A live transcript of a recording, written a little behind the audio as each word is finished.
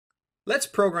Let's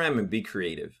program and be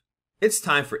creative. It's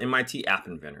time for MIT App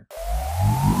Inventor.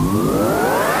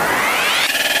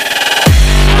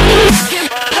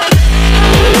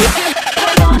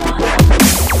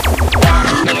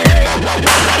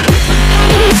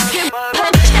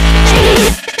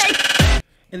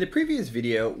 In the previous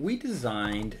video, we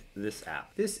designed this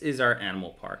app. This is our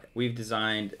animal park. We've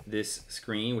designed this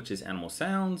screen, which is animal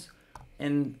sounds.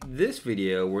 In this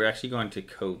video, we're actually going to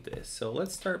code this. So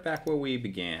let's start back where we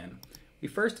began. We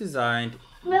first designed...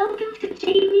 Welcome to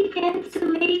Jamie Gant's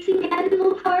amazing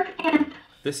animal park app.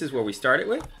 This is where we started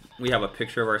with. We have a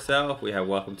picture of ourselves. We have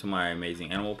welcome to my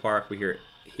amazing animal park. We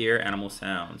hear animal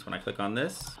sounds. When I click on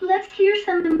this, let's hear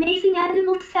some amazing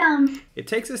animal sounds. It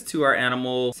takes us to our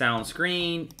animal sound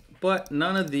screen, but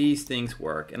none of these things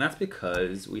work, and that's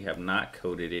because we have not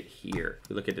coded it here. If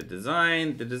you look at the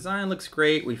design looks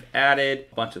great. We've added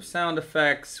a bunch of sound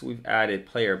effects. We've added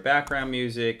player background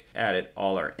music, added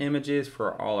all our images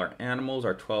for all our animals,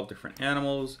 our 12 different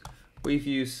animals. We've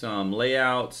used some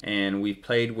layouts and we've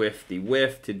played with the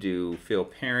width to do fill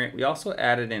parent. We also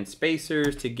added in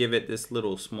spacers to give it this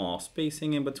little small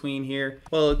spacing in between here.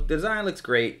 Well, the design looks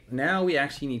great. Now we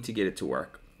actually need to get it to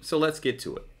work. So let's get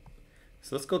to it.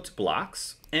 So let's go to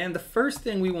blocks. And the first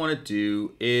thing we want to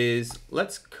do is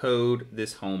let's code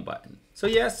this home button. So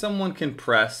yes, someone can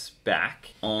press back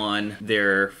on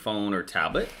their phone or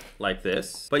tablet like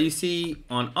this, but you see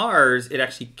on ours, it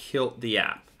actually killed the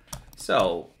app.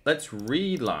 So let's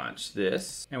relaunch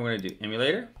this, and we're gonna do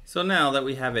emulator. So now that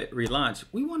we have it relaunched,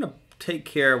 we wanna take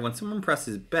care of when someone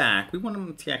presses back, we want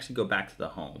them to actually go back to the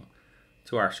home,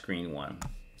 to our screen one.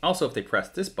 Also, if they press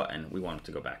this button, we want them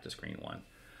to go back to screen one.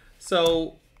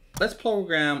 So let's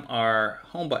program our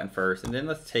home button first, and then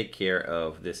let's take care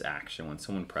of this action when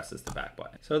someone presses the back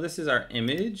button. So this is our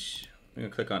image. We're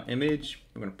gonna click on image.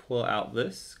 We're gonna pull out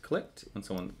this clicked when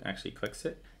someone actually clicks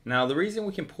it. Now the reason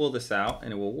we can pull this out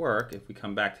and it will work if we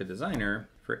come back to designer,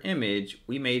 for image,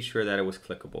 we made sure that it was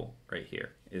clickable right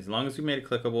here. As long as we made it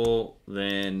clickable,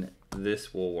 then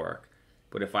this will work.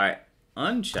 But if I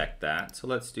uncheck that, so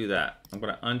let's do that. I'm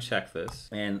gonna uncheck this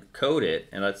and code it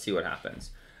and let's see what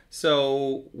happens.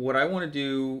 So what I wanna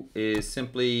do is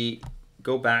simply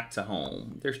go back to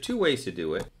home. There's two ways to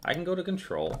do it. I can go to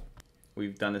control.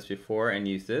 We've done this before and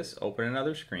use this, open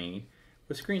another screen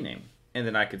with screen name. And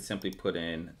then I could simply put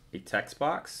in a text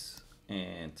box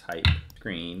and type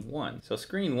screen one. So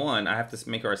screen one, I have to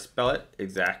make sure I spell it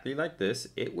exactly like this.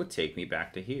 It would take me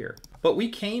back to here. But we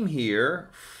came here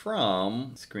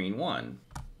from screen one.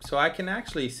 So I can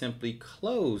actually simply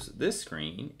close this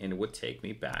screen and it would take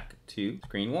me back to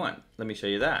screen one. Let me show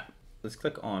you that. Let's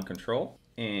click on control.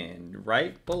 And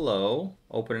right below,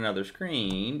 open another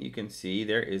screen, you can see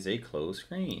there is a closed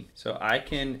screen. So I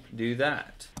can do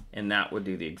that, and that would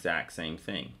do the exact same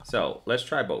thing. So let's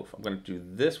try both. I'm gonna do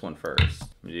this one first.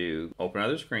 Do open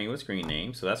another screen with screen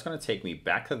name. So that's gonna take me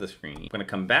back to the screen. I'm gonna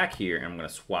come back here and I'm gonna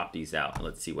swap these out and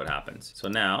let's see what happens. So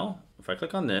now, if I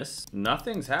click on this,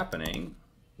 nothing's happening.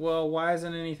 Well, why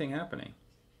isn't anything happening?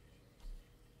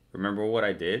 Remember what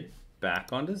I did? Back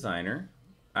on designer,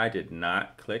 I did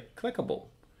not click clickable.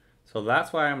 So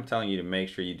that's why I'm telling you to make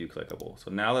sure you do clickable.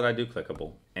 So now that I do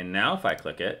clickable, and now if I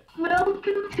click it,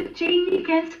 welcome to Jamie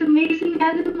Gant's amazing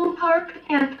animal park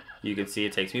app. You can see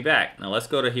it takes me back. Now let's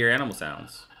go to hear animal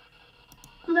sounds.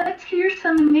 Let's hear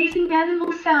some amazing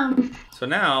animal sounds. So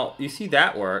now you see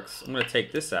that works. I'm gonna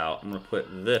take this out. I'm gonna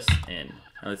put this in.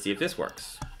 Now let's see if this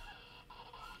works.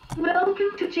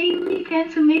 Welcome to Jamie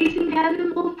Gant's amazing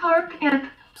animal park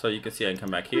app. So you can see I can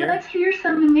come back here. Let's hear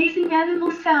some amazing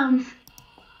animal sounds.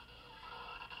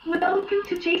 Welcome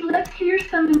to Jake. Let's hear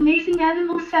some amazing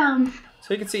animal sounds.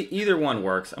 So you can see either one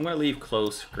works. I'm going to leave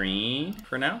close screen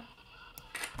for now.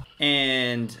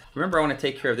 And remember, I want to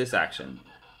take care of this action.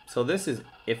 So this is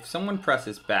if someone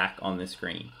presses back on this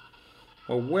screen.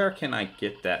 Well, where can I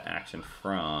get that action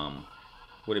from?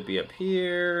 Would it be up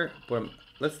here?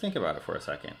 Let's think about it for a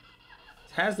second.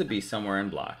 It has to be somewhere in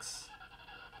blocks.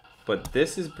 But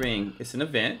this is it's an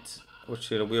event,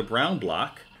 which it'll be a brown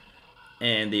block.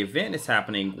 And the event is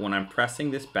happening when I'm pressing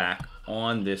this back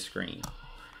on this screen.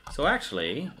 So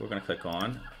actually, we're gonna click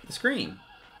on the screen.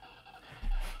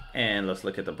 And let's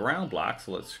look at the brown block.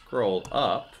 So let's scroll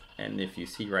up. And if you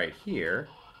see right here,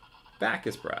 back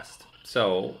is pressed.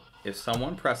 So if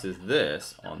someone presses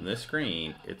this on this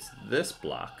screen, it's this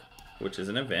block, which is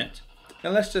an event.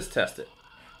 And let's just test it.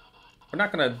 We're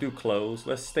not gonna do close.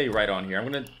 Let's stay right on here. I'm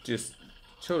gonna just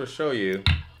show you.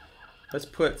 Let's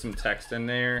put some text in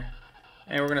there.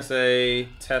 And we're gonna say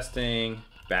testing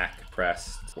back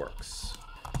pressed works.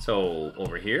 So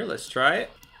over here, let's try it.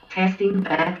 Testing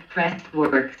back pressed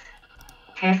works.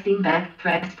 Testing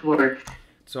backtracked works.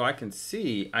 So I can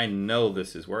see, I know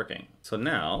this is working. So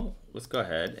now let's go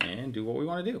ahead and do what we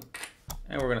want to do.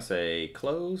 And we're going to say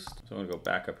closed. So I'm going to go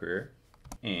back up here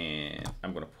and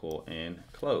I'm going to pull in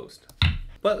closed.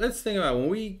 But let's think about when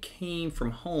we came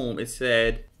from home, it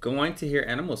said going to hear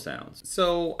animal sounds.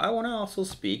 So I want to also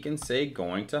speak and say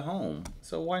going to home.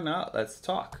 So why not? Let's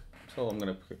talk. So I'm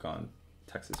going to click on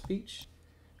text to speech.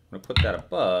 I'm going to put that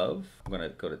above. I'm going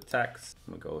to go to text.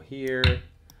 I'm going to go here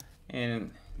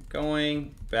and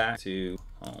going back to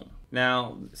home.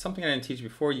 Now, something I didn't teach you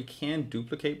before, you can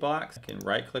duplicate blocks. I can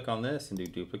right click on this and do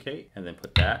duplicate and then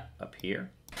put that up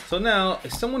here. So now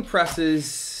if someone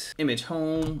presses image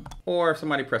home or if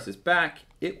somebody presses back,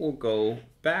 it will go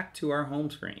back to our home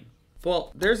screen.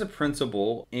 Well, there's a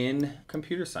principle in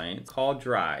computer science called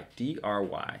DRY,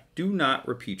 D-R-Y. Do not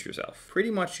repeat yourself.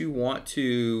 Pretty much you want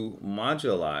to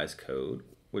modularize code,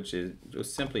 which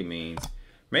just simply means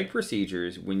make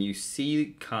procedures when you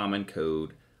see common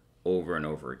code over and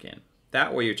over again.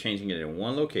 That way you're changing it in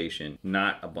one location,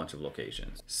 not a bunch of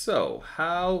locations. So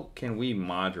how can we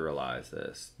modularize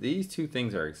this? These two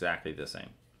things are exactly the same.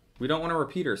 We don't want to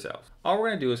repeat ourselves. All we're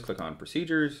going to do is click on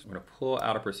procedures. We're going to pull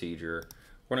out a procedure.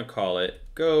 We're going to call it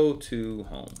go to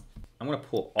home. I'm going to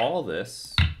pull all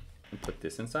this and put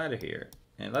this inside of here.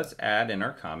 And let's add in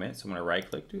our comment. So I'm going to right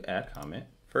click to add comment.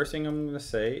 First thing I'm going to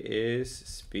say is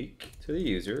speak to the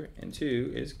user, and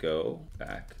 2 is go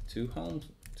back to home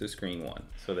to screen 1.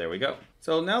 So there we go.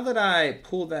 So now that I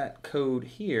pull that code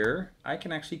here, I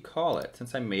can actually call it.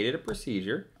 Since I made it a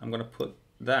procedure, I'm going to put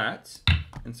that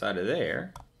inside of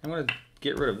there. I'm going to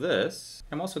get rid of this.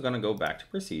 I'm also going to go back to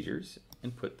procedures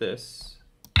and put this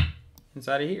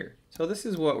inside of here. So this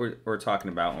is what we're talking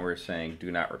about when we're saying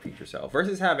do not repeat yourself.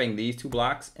 Versus having these two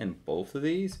blocks and both of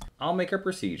these, I'll make a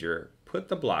procedure, put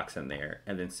the blocks in there,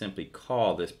 and then simply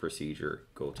call this procedure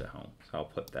go to home. So I'll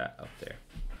put that up there.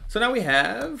 So now we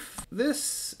have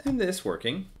this and this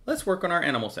working. Let's work on our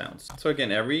animal sounds. So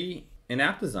again, in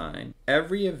app design,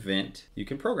 every event you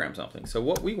can program something. So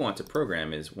what we want to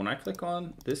program is when I click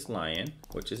on this lion,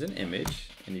 which is an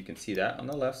image, and you can see that on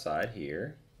the left side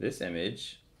here, this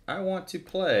image, I want to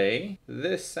play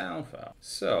this sound file.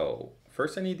 So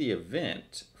first I need the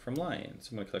event from lion. So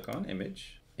I'm going to click on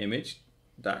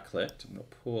image.clicked. I'm going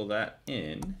to pull that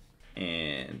in,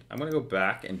 and I'm going to go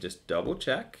back and just double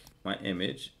check my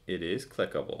image. It is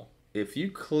clickable. If you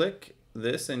click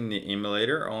this in the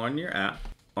emulator on your app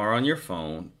or on your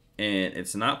phone and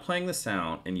it's not playing the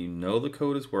sound and you know the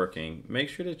code is working, make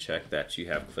sure to check that you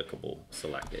have clickable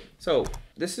selected. So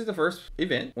this is the first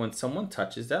event. When someone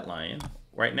touches that lion,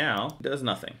 right now it does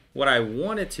nothing. What I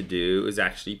wanted to do is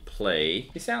actually play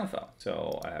the sound file.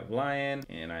 So I have lion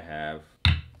and I have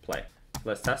play.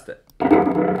 Let's test it.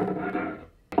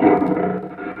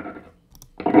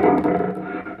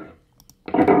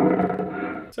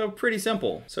 So pretty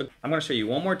simple. So I'm going to show you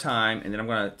one more time and then I'm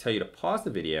going to tell you to pause the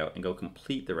video and go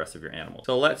complete the rest of your animal.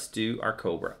 So let's do our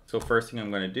cobra. So first thing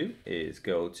I'm going to do is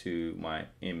go to my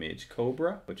image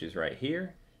cobra, which is right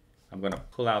here. I'm going to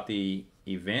pull out the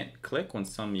event click when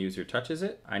some user touches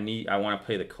it. I want to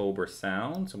play the cobra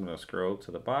sound. So I'm going to scroll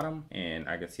to the bottom and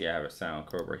I can see I have a sound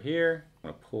cobra here.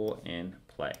 I'm going to pull in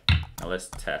play. Now let's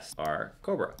test our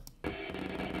cobra.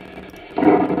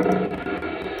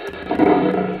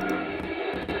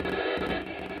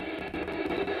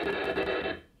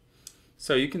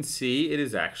 So you can see it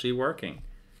is actually working.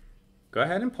 Go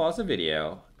ahead and pause the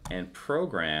video and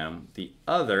program the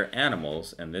other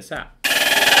animals in this app.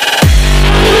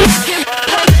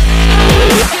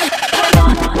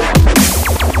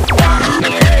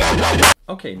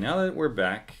 Okay, now that we're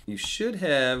back, you should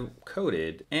have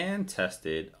coded and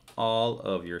tested all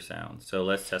of your sounds. So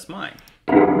let's test mine.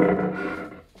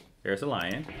 There's a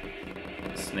lion,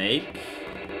 snake,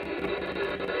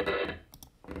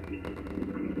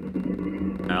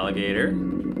 alligator,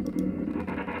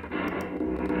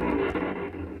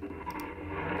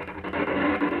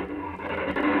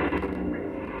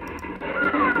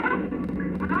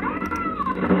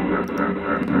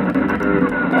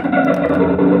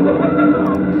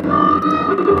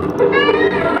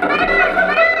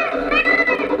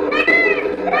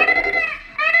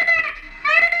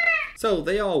 so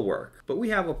they all work, but we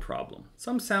have a problem.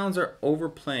 Some sounds are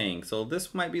overplaying, so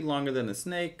this might be longer than the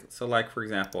snake. So like for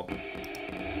example,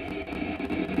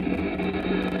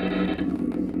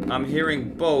 I'm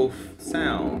hearing both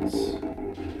sounds.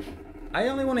 I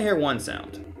only want to hear one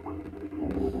sound.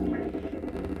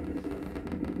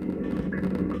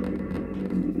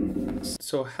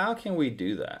 So how can we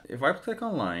do that? If I click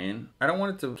on lion, I don't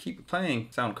want it to keep playing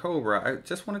sound cobra. I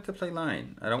just want it to play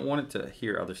lion. I don't want it to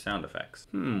hear other sound effects.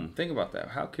 Think about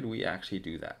that. How could we actually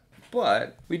do that?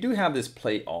 But we do have this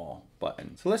play all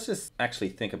button. So let's just actually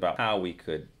think about how we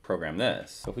could program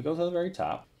this. So if we go to the very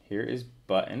top, here is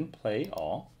button play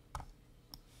all.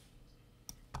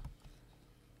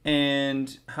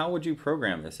 And how would you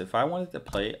program this? If I wanted to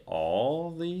play all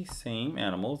the same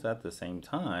animals at the same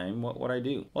time, what would I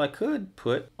do? Well, I could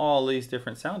put all these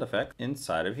different sound effects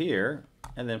inside of here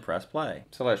and then press play.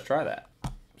 So let's try that.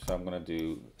 So I'm gonna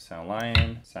do sound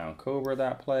lion, sound cobra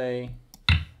dot play,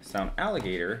 sound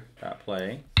alligator dot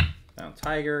play, sound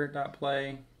tiger dot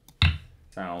play,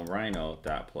 sound rhino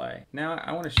dot play. Now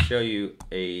I want to show you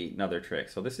another trick.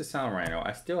 So this is sound rhino.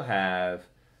 I still have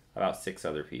about 6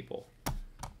 other people.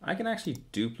 I can actually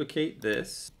duplicate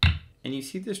this, and you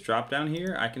see this drop down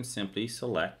here, I can simply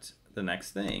select the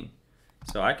next thing.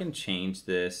 So I can change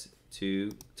this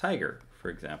to tiger, for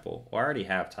example. Well, I already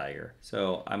have tiger,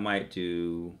 so I might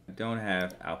do, I don't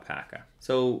have alpaca.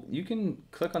 So you can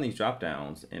click on these drop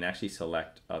downs and actually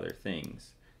select other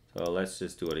things. So let's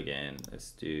just do it again.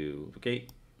 Let's do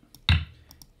duplicate,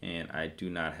 and I do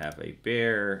not have a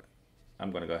bear. I'm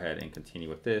going to go ahead and continue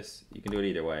with this. You can do it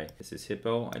either way. This is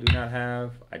hippo. I do not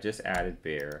have. I just added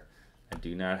bear. I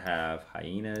do not have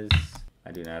hyenas.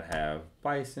 I do not have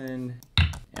bison.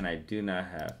 And I do not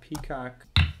have peacock,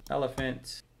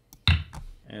 elephant.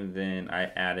 And then I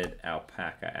added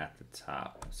alpaca at the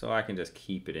top. So I can just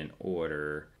keep it in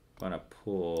order. I'm going to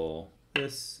pull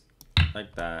this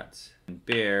like that. And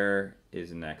bear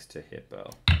is next to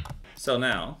hippo. So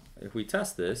now, if we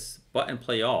test this, button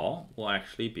play all will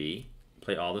actually be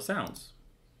play all the sounds.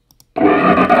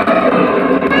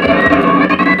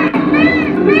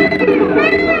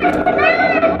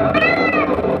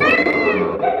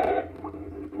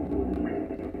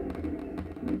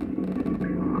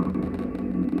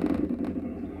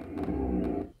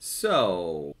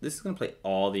 So this is going to play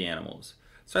all the animals.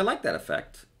 So I like that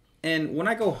effect. And when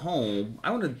I go home, I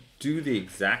want to do the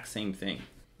exact same thing.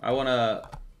 I want to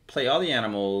play all the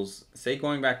animals, say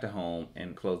going back to home,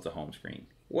 and close the home screen.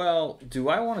 Well, do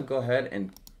I want to go ahead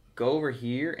and go over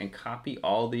here and copy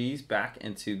all these back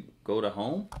into go to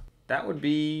home? That would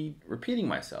be repeating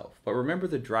myself. But remember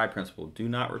the dry principle, do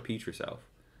not repeat yourself.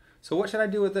 So what should I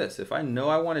do with this? If I know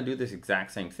I want to do this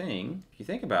exact same thing, if you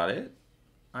think about it,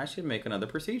 I should make another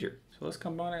procedure. So let's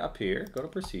come on up here, go to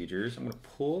procedures. I'm going to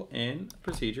pull in a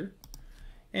procedure,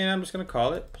 and I'm just going to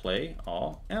call it play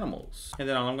all animals. And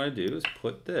then all I'm going to do is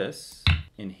put this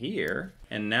in here.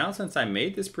 And now since I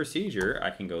made this procedure, I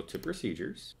can go to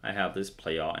procedures. I have this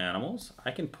play all animals.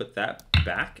 I can put that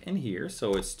back in here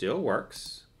so it still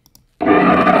works.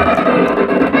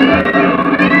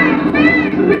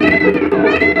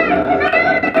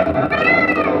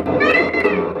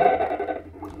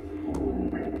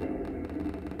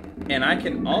 And I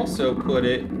can also put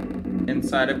it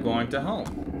inside of going to home.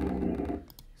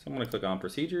 So I'm going to click on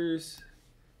procedures,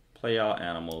 play all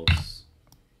animals.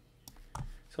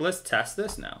 So let's test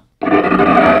this now.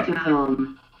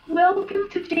 Welcome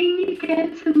to Jamie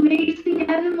Gant's amazing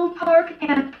Animal Park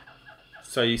app.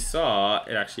 So you saw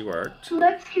it actually worked.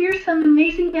 Let's hear some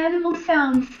amazing animal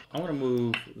sounds. I'm going to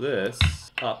move this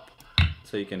up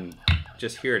so you can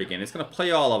just hear it again. It's going to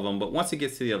play all of them, but once it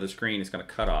gets to the other screen, it's going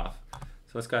to cut off.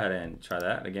 So let's go ahead and try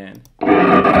that again.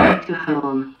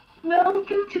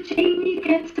 Welcome to Jamie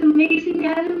Gant's amazing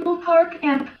Animal Park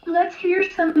app. Let's hear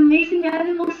some amazing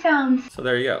animal sounds. So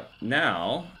there you go.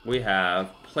 Now we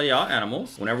have play all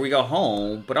animals whenever we go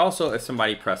home, but also if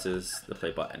somebody presses the play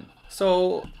button.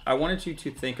 So I wanted you to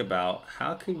think about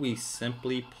how could we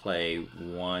simply play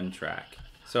one track.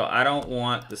 So I don't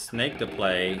want the snake to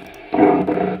play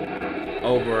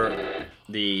over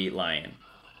the lion.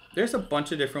 There's a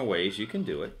bunch of different ways you can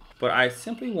do it. But I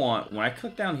simply want, when I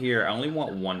click down here, I only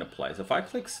want one to play. So if I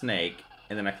click snake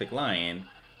and then I click lion,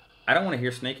 I don't want to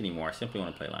hear snake anymore. I simply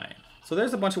want to play lion. So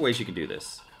there's a bunch of ways you can do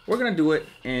this. We're going to do it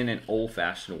in an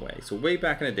old-fashioned way. So way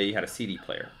back in the day, you had a CD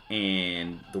player.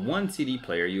 And the one CD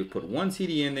player, you would put one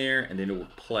CD in there and then it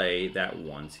would play that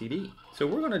one CD. So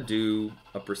we're going to do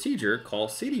a procedure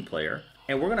called CD player.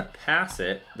 And we're going to pass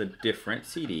it the different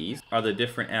CDs or the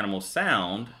different animal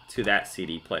sound to that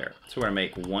CD player. So we're going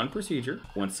to make one procedure.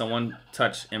 When someone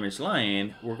touch image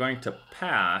lion, we're going to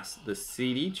pass the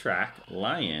CD track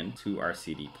lion to our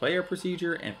CD player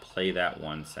procedure and play that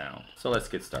one sound. So let's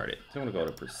get started. So I'm going to go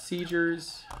to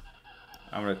procedures.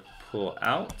 I'm going to pull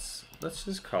out, let's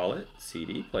just call it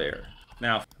CD player.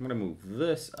 Now I'm going to move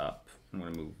this up. I'm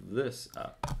going to move this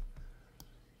up.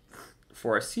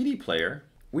 For a CD player,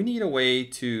 we need a way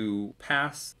to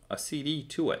pass a CD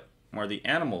to it. or the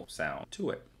animal sound to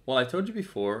it. Well, I told you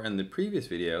before in the previous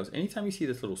videos, anytime you see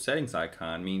this little settings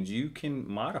icon means you can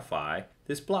modify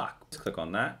this block. Let's click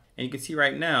on that. And you can see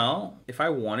right now, if I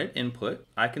wanted input,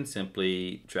 I can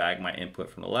simply drag my input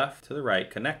from the left to the right,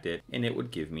 connect it, and it would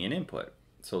give me an input.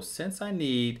 So since I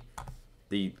need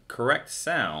the correct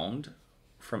sound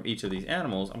from each of these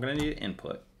animals, I'm gonna need an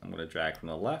input. I'm gonna drag from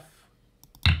the left,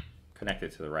 connect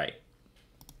it to the right.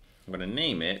 I'm gonna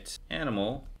name it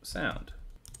animal sound.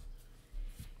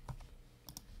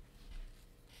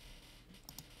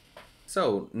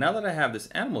 So now that I have this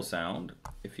animal sound,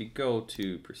 if you go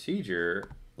to procedure,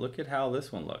 look at how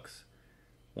this one looks.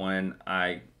 When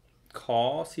I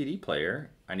call CD player,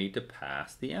 I need to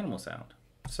pass the animal sound.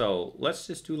 So let's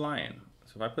just do lion.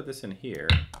 So if I put this in here,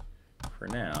 for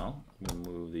now, I'm gonna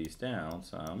move these down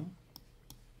some.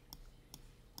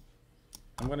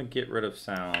 I'm gonna get rid of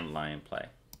sound lion play.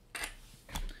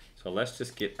 So let's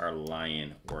just get our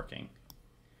lion working.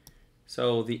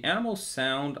 So the animal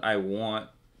sound I want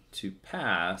to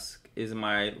pass is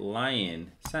my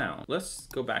lion sound. Let's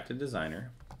go back to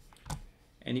designer.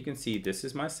 And you can see this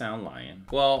is my sound lion.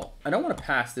 Well, I don't want to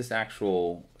pass this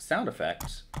actual sound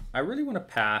effect. I really want to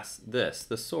pass this,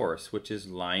 the source, which is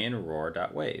lion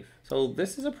roar.wave. So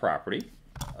this is a property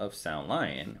of sound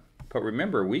lion. But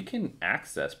remember, we can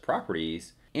access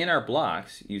properties in our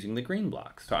blocks using the green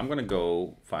blocks. So I'm going to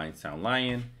go find sound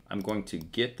lion. I'm going to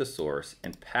get the source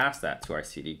and pass that to our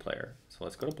CD player. So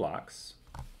let's go to blocks.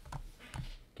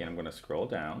 Again, I'm going to scroll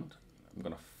down. I'm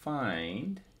going to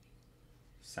find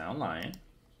sound lion.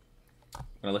 I'm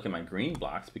going to look at my green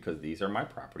blocks because these are my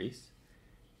properties.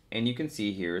 And you can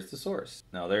see here is the source.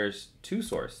 Now there's two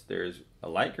sources. There's a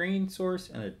light green source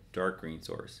and a dark green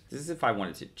source. This is if I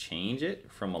wanted to change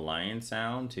it from a lion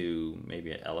sound to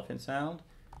maybe an elephant sound.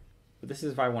 But this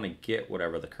is if I want to get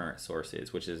whatever the current source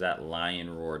is, which is that lion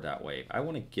roar.wave. I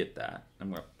want to get that. I'm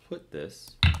going to put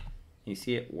this. You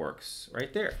see it works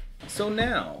right there. So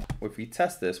now, if we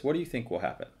test this, what do you think will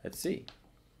happen? Let's see.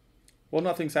 Well,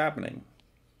 nothing's happening.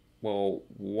 Well,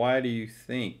 why do you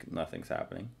think nothing's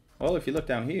happening? Well, if you look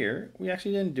down here, we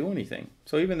actually didn't do anything.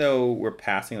 So even though we're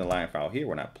passing the line file here,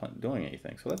 we're not doing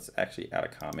anything. So let's actually add a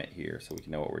comment here so we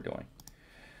can know what we're doing.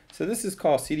 So this is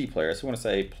called CD player. So we want to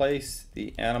say place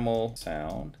the animal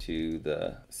sound to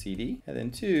the CD and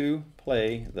then to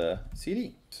play the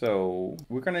CD. So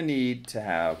we're going to need to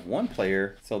have one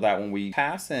player so that when we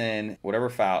pass in whatever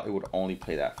file, it would only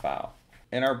play that file.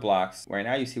 In our blocks, right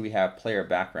now you see we have player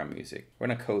background music. We're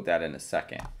going to code that in a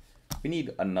second. We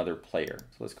need another player.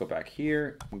 So let's go back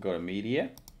here. We'll go to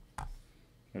media. I'm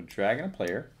going to drag in a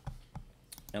player.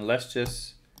 And let's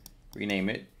just rename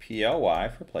it PLY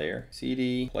for player,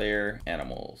 CD player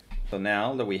animals. So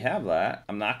now that we have that,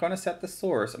 I'm not going to set the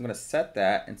source. I'm going to set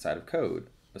that inside of code.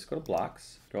 Let's go to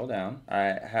blocks, scroll down.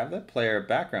 I have the player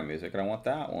background music and I want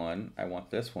that one. I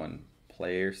want this one,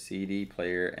 player, CD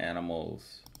player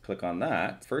animals. Click on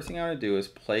that. First thing I want to do is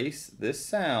place this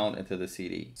sound into the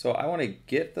CD. So I want to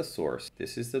get the source.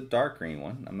 This is the dark green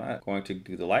one. I'm not going to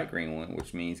do the light green one,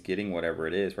 which means getting whatever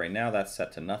it is. Right now that's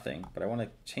set to nothing, but I want to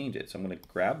change it. So I'm going to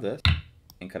grab this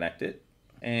and connect it.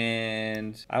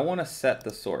 And I want to set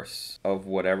the source of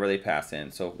whatever they pass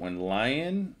in. So when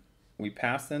lion, we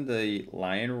pass in the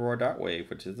lion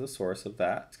roar.wave, which is the source of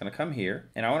that. It's going to come here.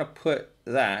 And I want to put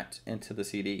that into the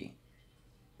CD.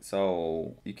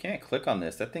 So you can't click on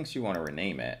this. That thinks you want to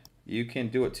rename it. You can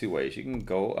do it two ways. You can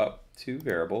go up to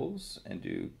variables and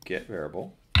do get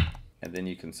variable. And then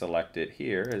you can select it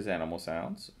here as animal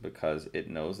sounds because it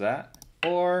knows that.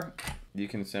 Or you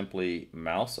can simply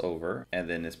mouse over and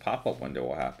then this pop-up window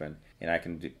will happen and I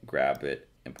can grab it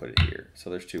and put it here. So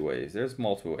there's two ways. There's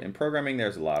multiple. In programming,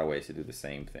 there's a lot of ways to do the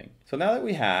same thing. So now that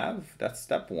we have, that's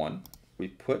step one, we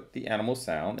put the animal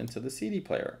sound into the CD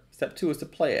player. Step two is to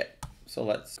play it. So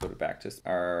let's go back to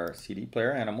our CD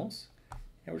player animals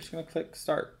and we're just going to click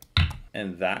start.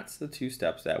 And that's the two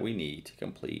steps that we need to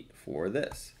complete for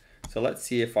this. So let's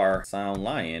see if our sound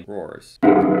lion roars.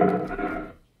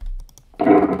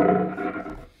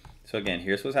 So again,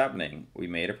 here's what's happening. We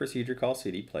made a procedure called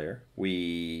CD player.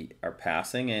 We are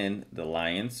passing in the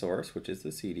lion source, which is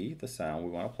the CD, the sound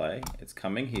we want to play. It's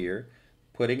coming here,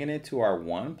 putting it into our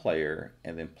one player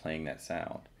and then playing that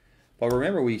sound. But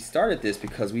remember, we started this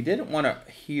because we didn't want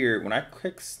to hear, when I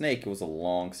clicked snake, it was a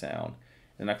long sound.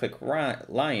 And I clicked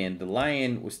lion, the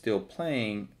lion was still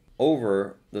playing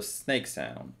over the snake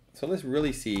sound. So let's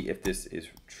really see if this is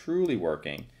truly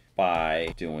working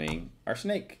by doing our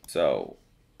snake. So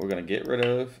we're going to get rid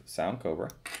of sound cobra.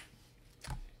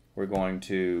 We're going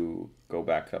to go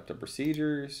back up to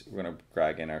procedures. We're going to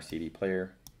drag in our CD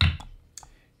player.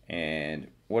 And And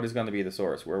what is going to be the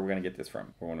source? Where are we going to get this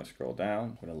from? We're going to scroll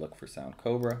down. We're going to look for Sound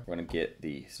Cobra. We're going to get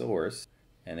the source.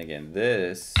 And again,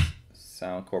 this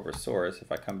Sound Cobra source,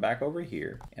 if I come back over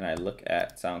here and I look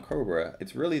at Sound Cobra,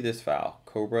 it's really this file,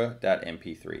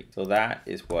 cobra.mp3. So that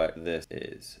is what this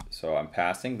is. So I'm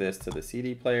passing this to the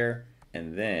CD player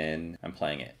and then I'm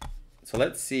playing it. So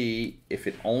let's see if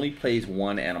it only plays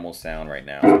one animal sound right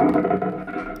now.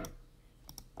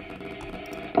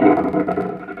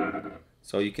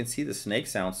 So you can see the snake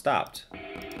sound stopped.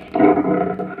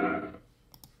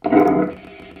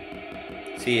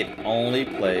 See, it only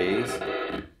plays.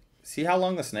 See how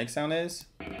long the snake sound is?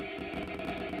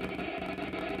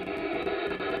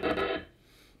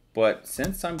 But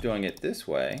since I'm doing it this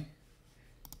way,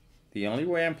 the only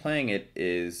way I'm playing it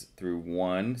is through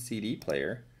one CD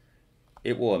player.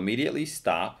 It will immediately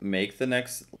stop, make the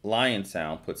next lion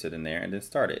sound, puts it in there, and then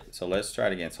start it. So let's try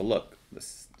it again. So look, the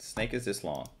snake is this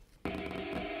long.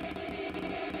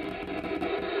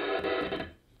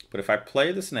 But if I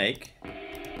play the snake,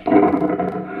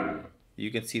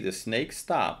 you can see the snake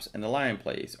stops and the lion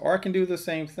plays. Or I can do the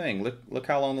same thing. Look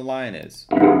how long the lion is.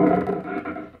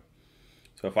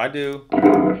 So if I do,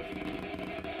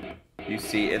 you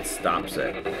see it stops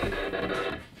it.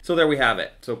 So there we have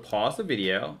it. So pause the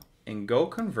video and go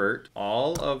convert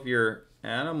all of your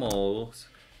animals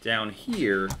down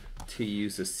here to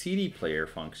use the CD player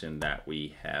function that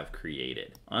we have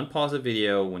created. Unpause the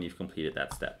video when you've completed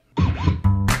that step.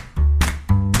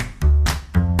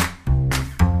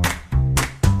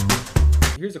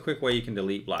 Here's a quick way you can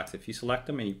delete blocks. If you select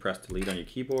them and you press delete on your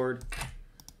keyboard,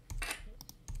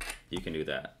 you can do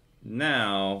that.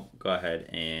 Now, go ahead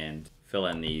and fill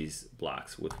in these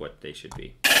blocks with what they should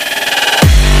be.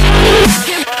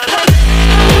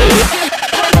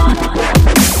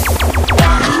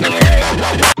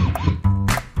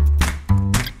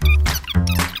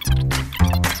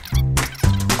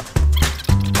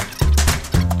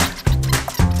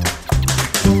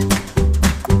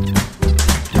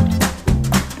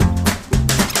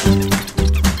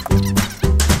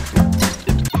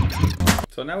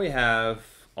 So now we have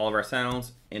all of our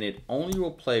sounds, and it only will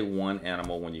play one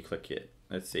animal when you click it.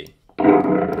 Let's see.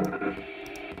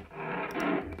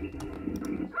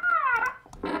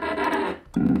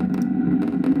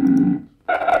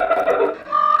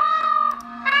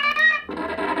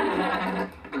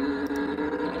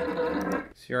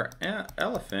 See, our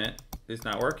elephant is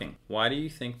not working. Why do you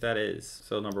think that is?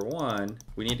 So number one,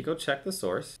 we need to go check the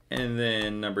source. And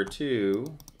then number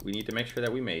two, we need to make sure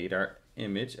that we made our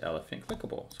image elephant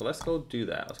clickable. So let's go do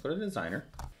that. Let's go to designer.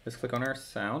 Let's click on our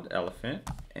sound elephant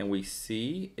and we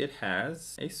see it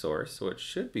has a source, so it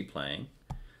should be playing.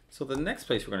 So the next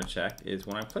place we're going to check is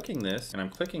when I'm clicking this, and I'm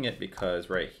clicking it because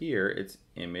right here it's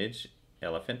image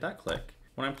elephant.click.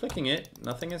 When I'm clicking it,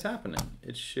 nothing is happening.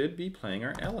 It should be playing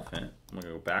our elephant. I'm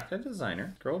going to go back to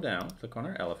designer, scroll down, click on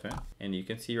our elephant, and you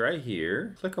can see right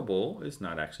here, clickable is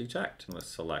not actually checked. Let's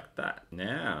select that.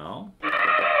 Now,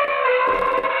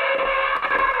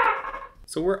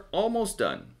 so we're almost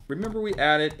done. Remember we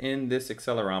added in this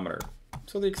accelerometer.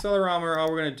 So the accelerometer, all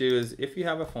we're going to do is if you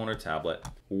have a phone or tablet,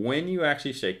 when you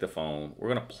actually shake the phone, we're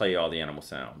going to play all the animal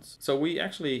sounds. So we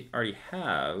actually already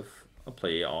have a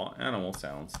play all animal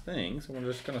sounds thing. So we're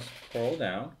just going to scroll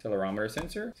down, accelerometer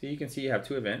sensor. So you can see you have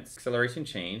two events, acceleration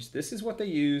change. This is what they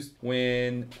used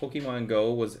when Pokemon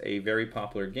Go was a very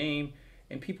popular game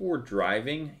and people were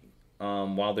driving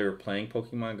while they were playing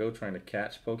Pokemon Go trying to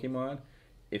catch Pokemon.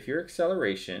 If your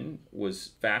acceleration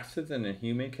was faster than a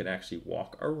human could actually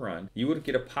walk or run, you would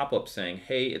get a pop-up saying,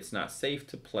 hey, it's not safe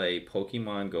to play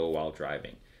Pokemon Go while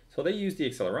driving. So they used the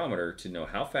accelerometer to know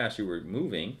how fast you were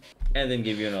moving and then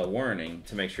give you another warning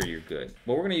to make sure you're good.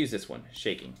 But we're going to use this one,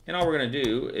 shaking. And all we're going to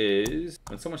do is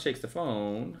when someone shakes the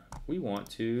phone, we want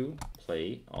to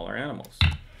play all our animals.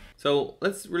 So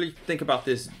let's really think about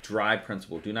this drive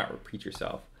principle. Do not repeat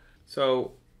yourself.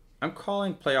 So I'm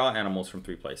calling play all animals from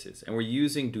three places, and we're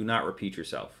using do not repeat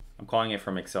yourself. I'm calling it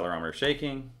from accelerometer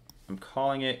shaking. I'm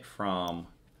calling it from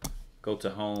go to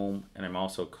home, and I'm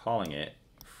also calling it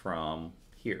from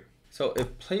here. So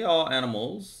if play all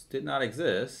animals did not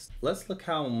exist, let's look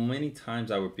how many times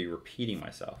I would be repeating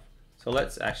myself. So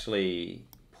let's actually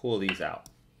pull these out.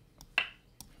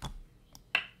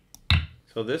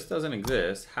 So this doesn't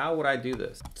exist. How would I do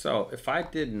this? So if I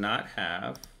did not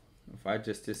have, if I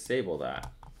just disable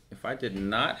that, if I did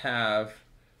not have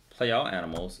play all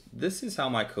animals, this is how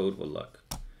my code would look.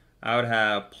 I would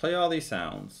have play all these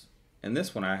sounds, and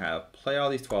this one I have play all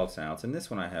these 12 sounds, and this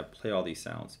one I have play all these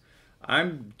sounds.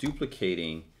 I'm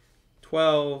duplicating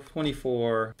 12,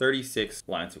 24, 36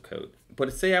 lines of code.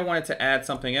 But say I wanted to add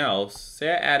something else, say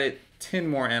I added 10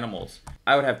 more animals.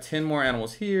 I would have 10 more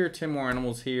animals here, 10 more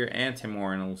animals here, and 10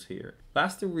 more animals here.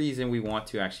 That's the reason we want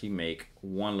to actually make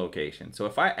one location. So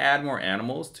if I add more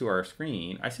animals to our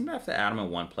screen, I seem to have to add them in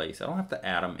one place. I don't have to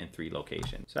add them in 3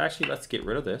 locations. So actually, let's get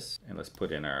rid of this and let's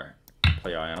put in our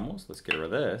play all animals. Let's get rid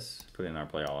of this, put in our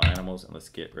play all animals, and let's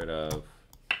get rid of,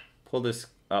 pull this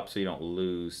up so you don't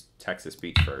lose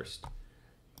text-to-speech first,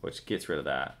 which gets rid of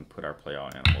that, and put our play all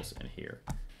animals in here.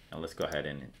 And let's go ahead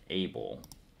and enable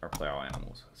our play all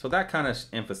animals. So that kind of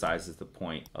emphasizes the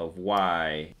point of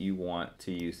why you want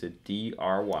to use the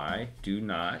DRY, do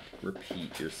not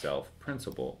repeat yourself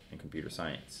principle in computer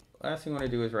science. Last thing we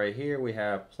want to do is right here, we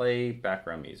have play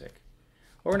background music.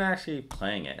 We're not actually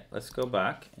playing it. Let's go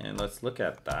back and let's look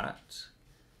at that.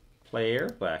 Player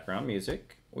background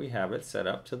music. We have it set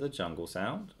up to the jungle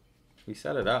sound. We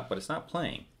set it up, but it's not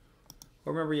playing.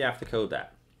 Well, remember, you have to code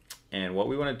that. And what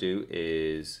we want to do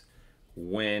is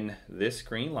when this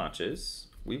screen launches,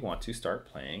 we want to start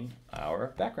playing our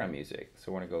background music.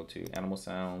 So we're going to go to animal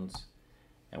sounds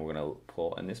and we're going to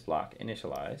pull in this block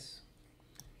initialize.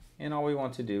 And all we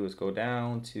want to do is go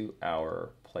down to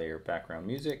our player background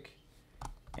music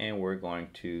and we're going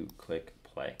to click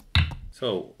play.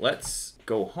 So let's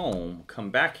go home, come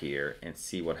back here and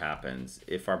see what happens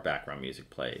if our background music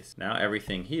plays. Now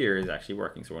everything here is actually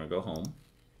working. So we're going to go home.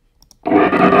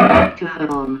 To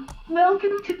home.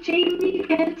 Welcome to Jamie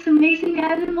Gant's Amazing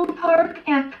Animal Park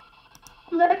app.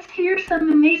 Let's hear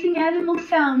some amazing animal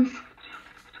sounds.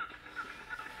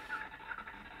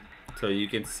 So you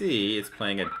can see it's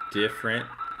playing a different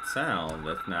sound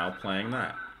that's now playing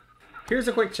that. Here's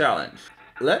a quick challenge.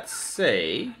 Let's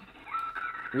say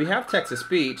we have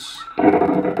text-to-speech.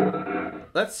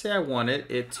 Let's say I wanted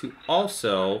it to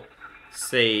also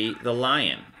say the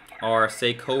lion or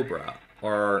say cobra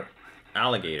or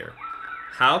alligator.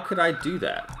 How could I do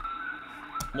that?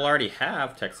 Well, I already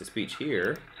have text-to-speech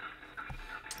here.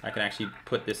 I can actually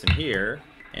put this in here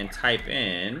and type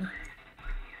in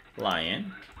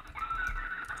lion.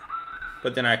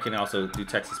 But then I can also do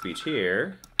text-to-speech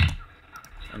here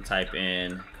and type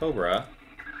in cobra.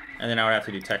 And then I would have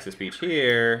to do text-to-speech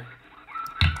here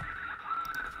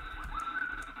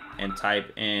and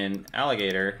type in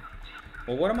alligator.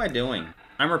 Well, what am I doing?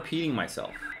 I'm repeating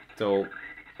myself. So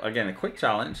again, a quick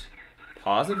challenge.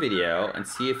 Pause the video and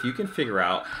see if you can figure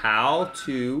out how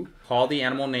to call the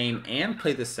animal name and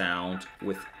play the sound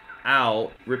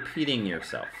without repeating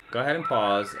yourself. Go ahead and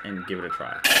pause and give it a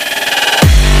try.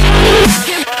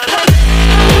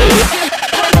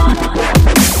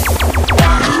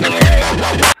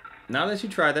 Now that you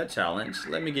tried that challenge,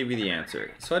 let me give you the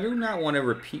answer. So I do not want to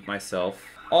repeat myself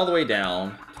all the way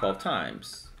down 12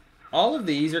 times. All of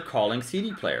these are calling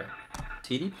CD player.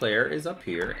 CD player is up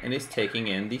here and is taking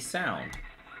in the sound.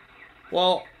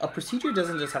 Well, a procedure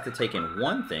doesn't just have to take in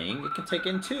one thing, it can take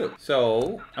in 2.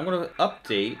 So I'm going to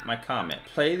update my comment.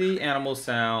 Play the animal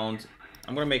sound.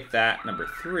 I'm going to make that number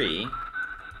 3.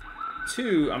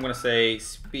 2, I'm going to say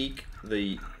speak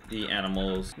the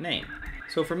animal's name.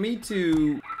 So for me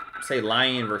to say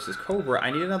lion versus cobra,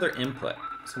 I need another input.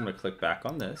 So I'm going to click back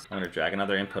on this. I'm going to drag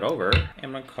another input over and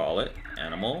I'm going to call it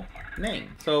animal name.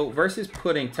 So versus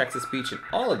putting text-to-speech in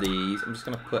all of these, I'm just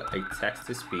going to put a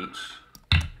text-to-speech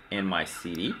in my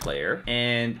CD player.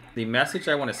 And the message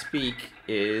I want to speak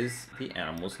is the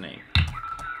animal's name.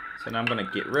 So now I'm going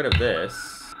to get rid of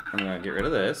this. I'm going to get rid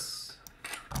of this.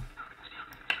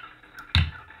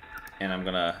 And I'm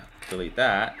going to delete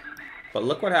that. But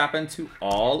look what happened to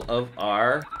all of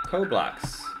our code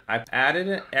blocks. I've added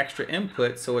an extra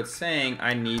input, so it's saying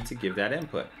I need to give that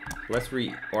input. Let's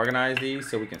reorganize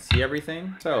these so we can see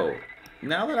everything. So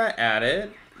now that I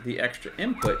added the extra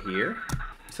input here,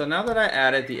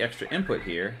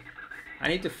 I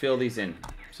need to fill these in.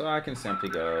 So I can simply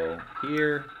go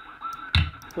here,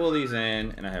 pull these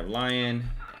in, and I have lion.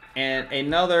 And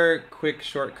another quick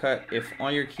shortcut, if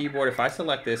on your keyboard, if I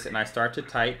select this and I start to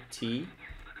type T,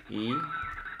 E,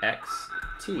 X,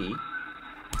 T,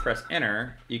 press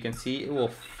enter, you can see it will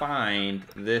find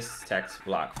this text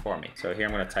block for me. So here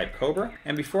I'm going to type cobra.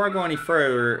 And before I go any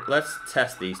further, let's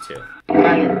test these two.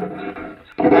 Lion,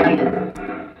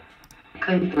 lion,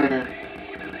 cobra.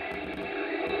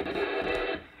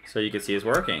 So you can see it's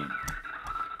working.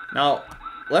 Now,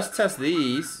 let's test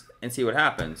these and see what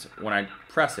happens when I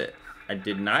press it. I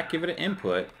did not give it an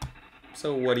input,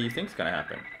 so what do you think is going to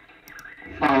happen?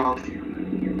 False.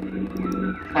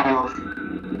 False.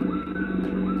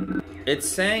 It's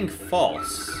saying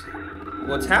false.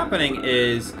 What's happening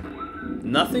is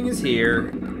nothing is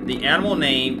here, the animal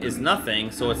name is nothing,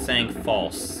 so it's saying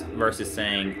false versus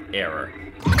saying error.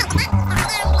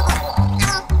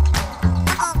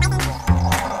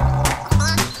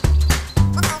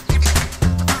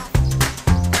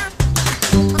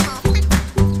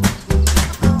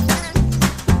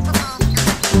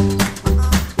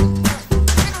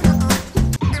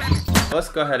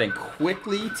 go ahead and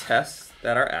quickly test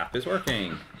that our app is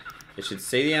working. It should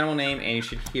say the animal name and you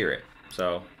should hear it.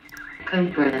 So,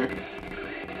 Cobra,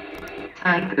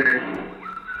 tiger,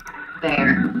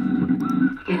 bear,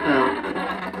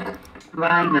 hippo,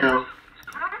 rhino,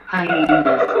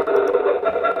 hyenas,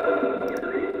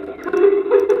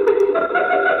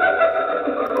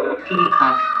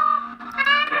 peacock,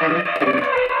 elephant,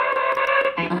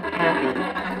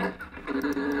 alpaca.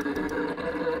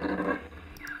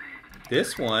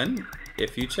 this one,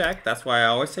 if you check, that's why I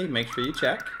always say make sure you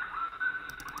check.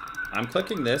 I'm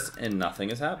clicking this and nothing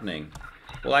is happening.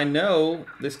 Well, I know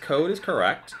this code is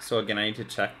correct. So again, I need to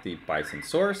check the bison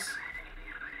source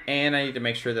and I need to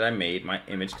make sure that I made my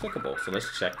image clickable. So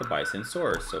let's check the bison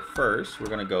source. So first we're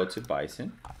gonna go to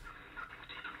bison.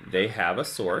 They have a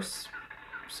source.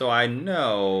 So I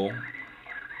know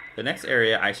the next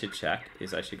area I should check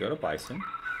is I should go to bison.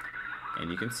 And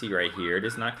you can see right here, it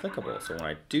is not clickable. So when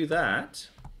I do that,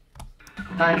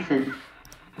 Bison,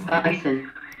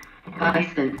 bison,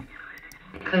 bison,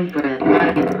 cobra,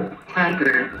 lion,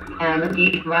 tiger,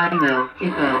 alligator, rhino,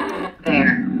 hippo,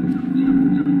 bear.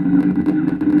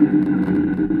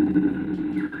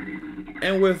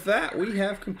 and with that, we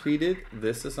have completed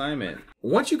this assignment.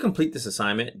 Once you complete this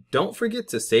assignment, don't forget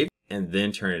to save and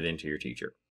then turn it into your teacher.